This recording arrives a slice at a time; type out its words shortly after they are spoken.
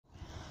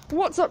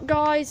What's up,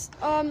 guys?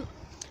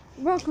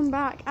 Welcome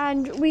back,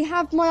 and we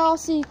have my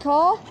RC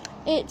car.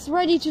 It's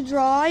ready to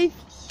drive.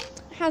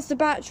 It has the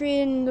battery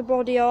and the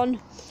body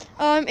on.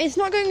 It's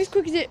not going as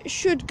quick as it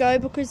should go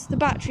because the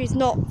battery is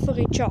not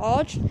fully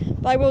charged,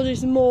 but I will do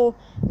some more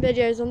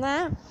videos on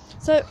that.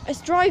 So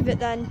let's drive it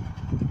then.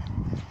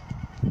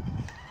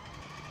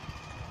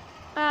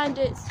 And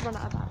it's run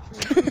out of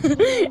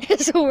battery.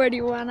 It's already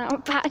run out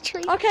of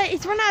battery. Okay,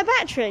 it's run out of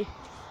battery.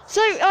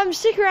 So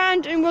stick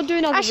around and we'll do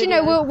another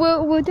video. No,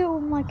 we'll do it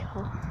with my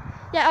car.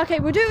 Yeah, okay,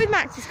 we'll do it with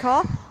Max's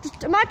car.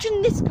 Just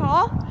imagine this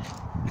car,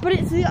 but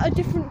it's a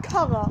different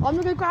colour. I'm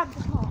gonna go grab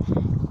the car.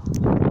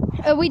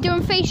 Are we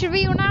doing face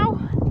reveal now?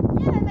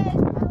 Yeah, may as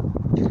well.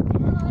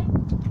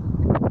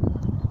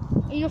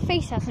 Your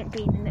face hasn't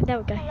been in it. There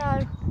we go.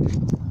 Hello.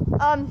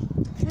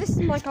 So this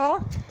is my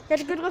car. Get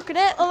a good look at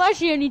it. I'm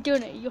actually only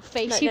doing it. Your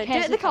face. No, Who do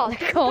cares it at the car. about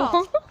Do it at the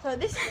car. So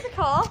this is the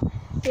car.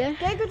 Yeah.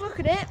 Get a good look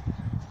at it.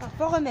 Now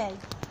follow me.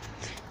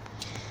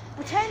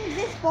 Pretend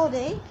this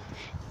body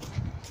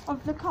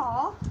of the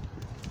car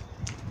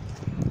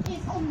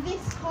is on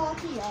this car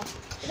here.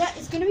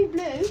 It's going to be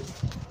blue,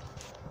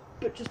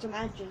 but just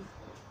imagine.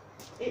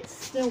 It's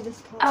still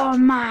this car. Oh,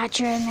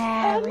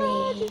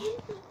 imaginary.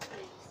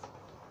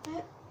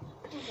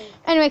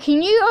 Anyway,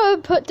 can you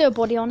put the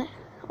body on it?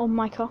 On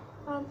my car?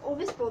 Or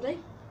this body?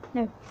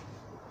 No.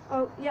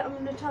 Oh, yeah, I'm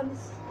going to turn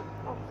this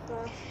off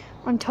there.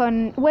 I'm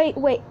turning. Wait.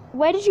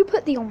 Where did you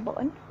put the on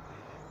button?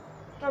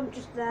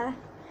 Just there.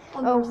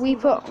 Oh, we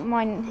put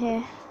mine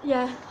here.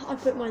 Yeah, I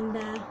put mine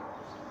there.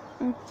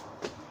 Mm.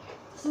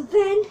 So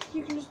then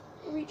you can just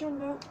reach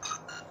under.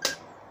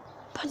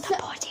 Put the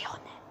body on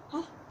it.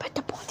 Huh? Put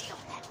the body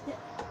on it. Yeah.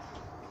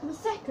 For a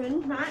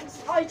second,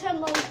 Max, I turned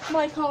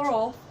my car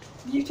off.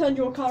 You turned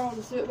your car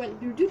on, so it went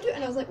doo doo doo,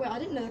 and I was like, wait, I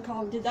didn't know the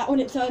car did that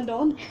when it turned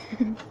on.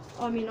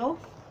 I mean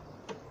off.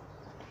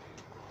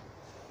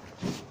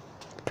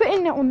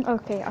 Putting it on.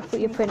 Okay, I thought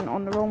you were putting it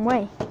on the wrong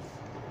way.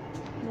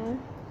 No,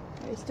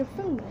 it's still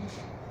filming.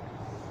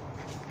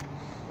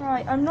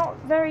 Right, I'm not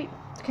very.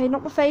 Okay,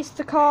 not the face,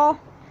 the car.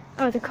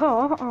 Oh, the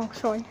car. Oh,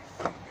 sorry.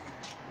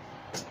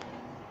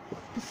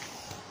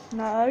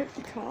 No,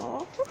 the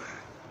car.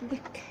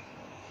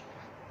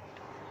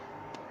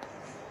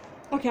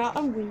 Okay,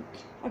 I'm weak.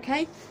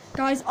 Okay,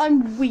 guys,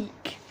 I'm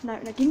weak. No,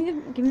 give me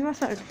my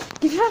phone.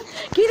 Give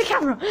me the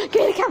camera.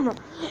 Give me the camera.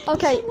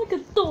 Okay. You like a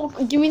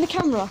dog. Give me the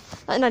camera.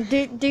 No,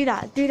 do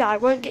that. I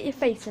won't get your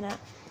face in it.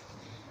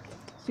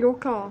 It's your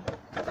car.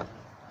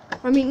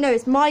 I mean, no,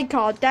 it's my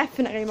car.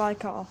 Definitely my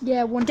car.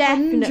 Yeah, 100%.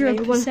 Definitely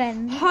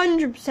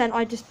 100%.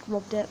 I just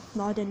robbed it.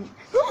 No, I didn't.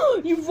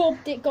 You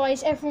robbed it,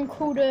 guys. Everyone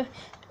called a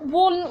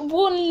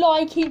one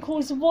like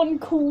equals one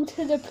call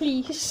to the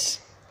police.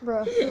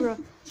 Bruh.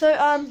 So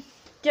you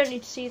don't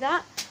need to see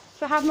that.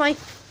 So I have my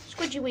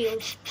squidgy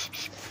wheels.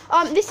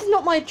 This is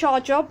not my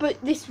charger, but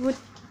this would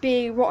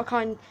be what a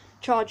kind of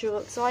charger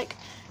looks like.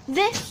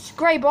 This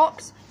grey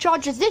box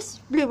charges this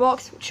blue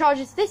box,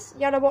 charges this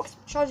yellow box,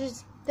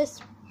 charges this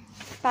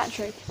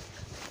battery.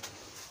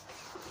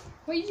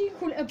 Why did you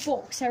call it a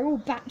box? They're all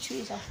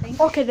batteries, I think.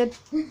 Okay,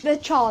 they're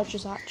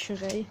chargers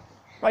actually.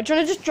 Right, do you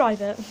want to just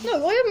drive it?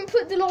 No, I haven't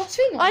put the last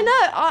thing on. I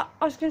know.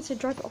 I was going to say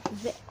drive it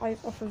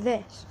off of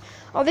this.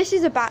 Oh, this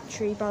is a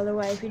battery, by the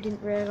way, if you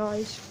didn't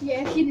realise.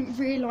 Yeah, if you didn't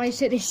realise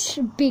that this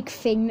big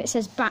thing that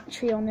says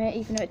battery on it,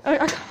 even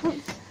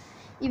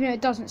though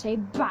it doesn't say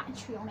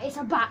battery on it, it's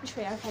a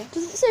battery. Okay.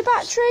 Does it say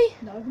battery?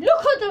 No.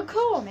 Look at the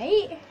car,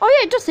 mate. Oh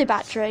yeah, it does say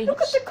battery.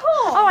 Look at the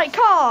car. All right,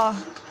 car.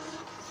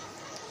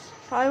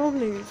 I will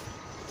move.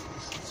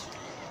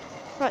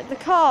 Right, the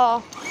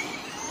car.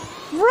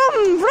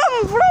 Vroom,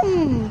 vroom,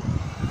 vroom.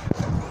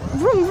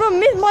 Vroom, vroom.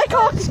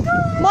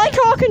 My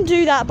car can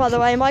do that, by the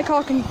way. My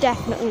car can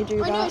definitely do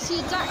that. I know, it's the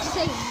exact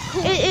same.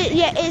 Cool.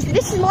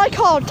 This is my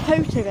car,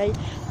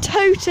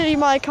 totally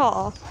my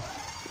car.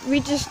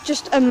 We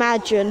just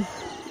imagine.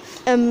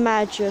 No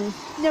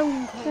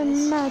one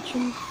cares.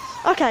 Imagine.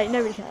 Okay,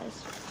 nobody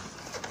cares.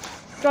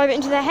 Drive it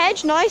into the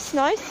hedge. Nice.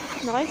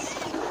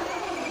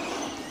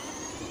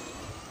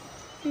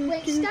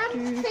 Wait,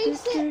 stand,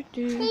 face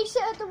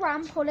it at the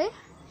ramp, Ollie.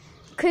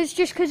 Because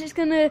it's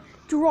gonna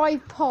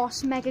drive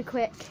past mega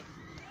quick.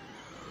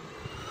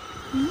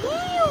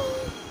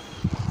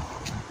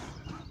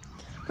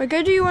 Right,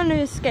 go do one of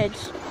your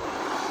skids.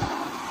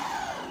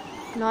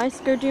 Nice,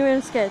 go do one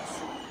of the skids.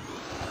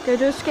 Go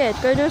do a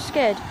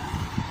skid.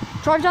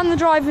 Drive down the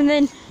drive and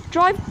then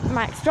drive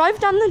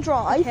down the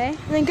drive, okay,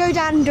 and then go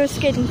down and do a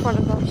skid in front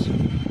of us.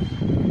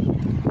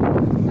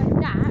 Like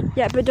that?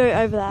 Yeah, but do it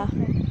over there.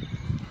 Okay.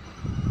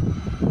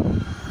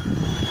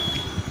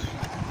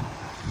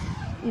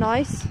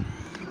 Nice.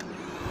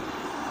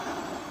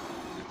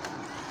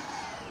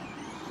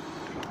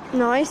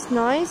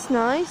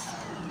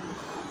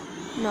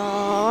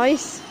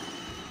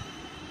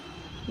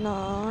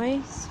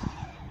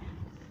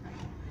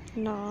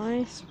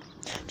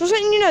 Just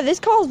letting you know, this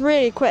car's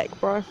really quick,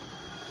 bro.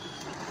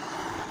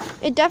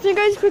 It definitely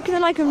goes quicker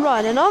than I can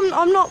run, and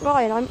I'm not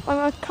lying. I'm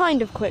a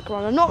kind of quick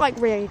runner. Not like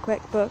really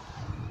quick, but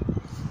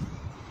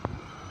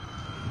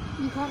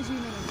You can't zoom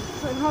in.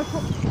 phone. I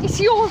thought, it's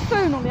your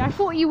phone on it. I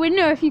thought you would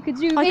know if you could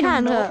zoom I in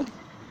can, or not.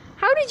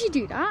 How did you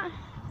do that?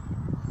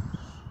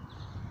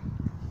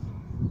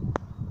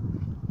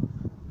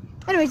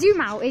 Anyway,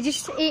 zoom out.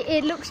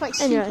 It looks like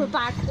super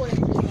bad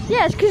quality.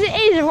 Yes, because it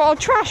is a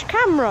trash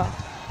camera.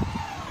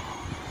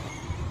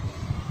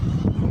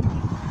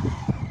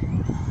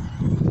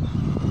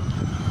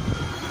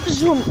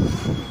 Zoom.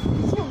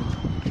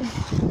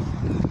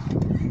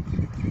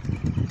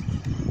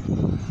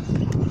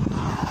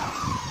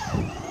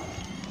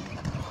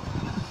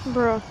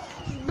 Bruh.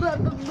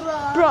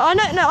 Bruh,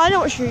 I know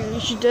what you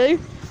should do. You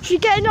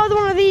should get another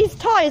one of these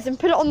tyres and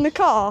put it on the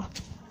car.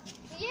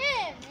 Yeah,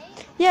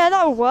 mate. Yeah,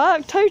 that'll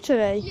work,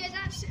 totally. Yeah,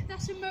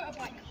 that's a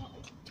motorbike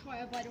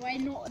tyre, by the way,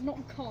 not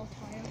a car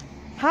tyre.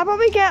 How about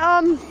we get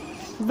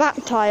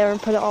that tyre and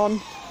put it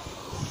on?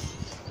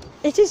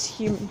 It is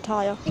human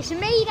tyre. It's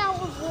made out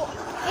of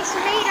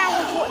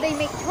what they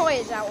make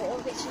tyres out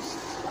of. It's just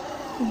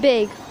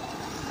Big.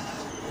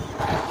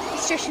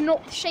 It's just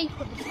not the shape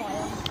of the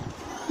tyre.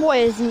 What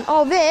isn't?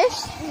 Oh,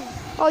 this?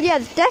 Oh yeah,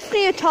 it's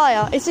definitely a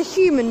tyre. It's a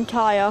human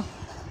tyre.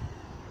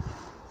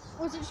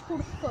 Or is it just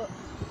called a foot?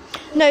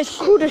 No, it's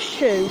called a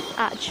shoe,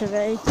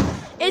 actually.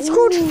 It's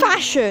called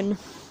fashion.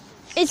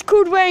 It's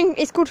called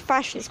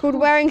fashion. It's called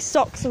wearing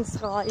socks and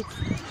slides.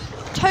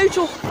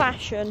 Total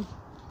fashion.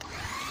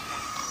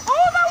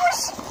 Oh,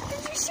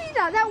 did you see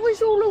that? That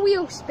was all a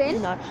wheel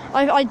spin. No,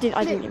 I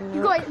didn't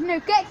even know.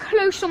 Get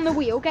close on the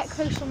wheel. Get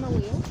close on the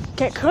wheel.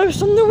 Get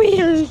close on the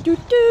wheel. Do,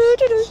 do,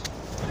 do, do.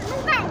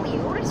 Not that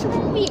wheel. That's the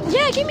wrong wheel.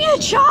 Yeah, give me a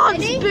chance,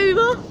 Ready?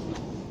 Boomer.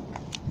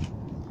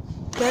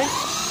 Okay.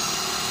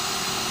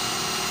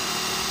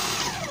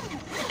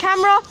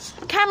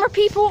 Camera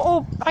people,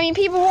 or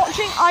people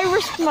watching, I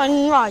risked my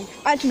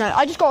life. I don't know,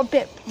 I just got a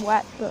bit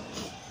wet, but...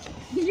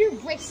 You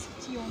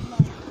risked your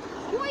life.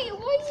 Why are you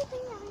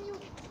doing that on your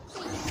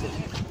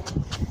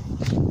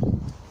face?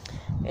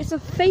 It's a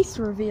face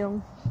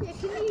reveal. Yeah,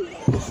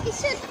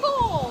 it's a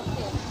car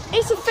thing.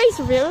 It's a face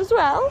reveal as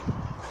well.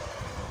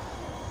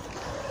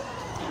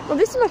 Well,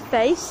 this is my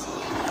face.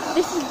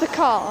 This is the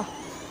car.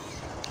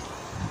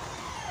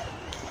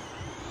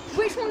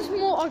 Which one's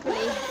more ugly?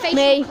 Face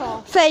Me. or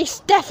car? Face.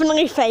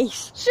 Definitely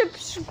face.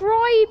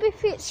 Subscribe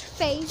if it's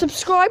face.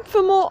 Subscribe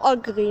for more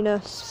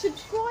ugliness.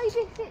 Subscribe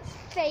if it's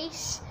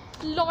face.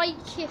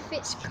 Like if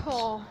it's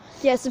car.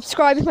 Yeah,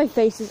 subscribe if my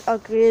face is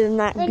uglier than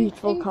that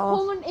beautiful and car.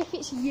 comment if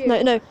it's you.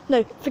 No.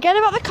 Forget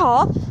about the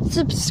car.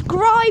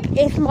 Subscribe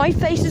if my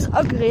face is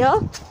uglier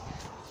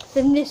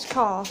than this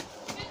car.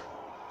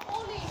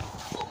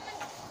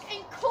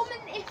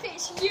 Comment if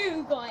it's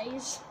you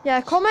guys.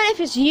 Yeah, comment if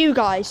it's you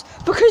guys.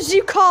 Because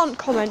you can't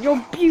comment.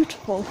 You're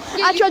beautiful.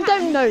 Yeah, Actually, I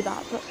don't know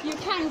that. But You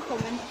can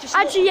comment. Just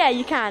actually, yeah,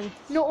 you can.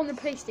 not on the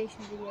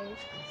PlayStation videos.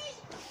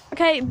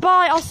 Okay,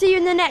 bye. I'll see you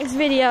in the next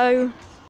video.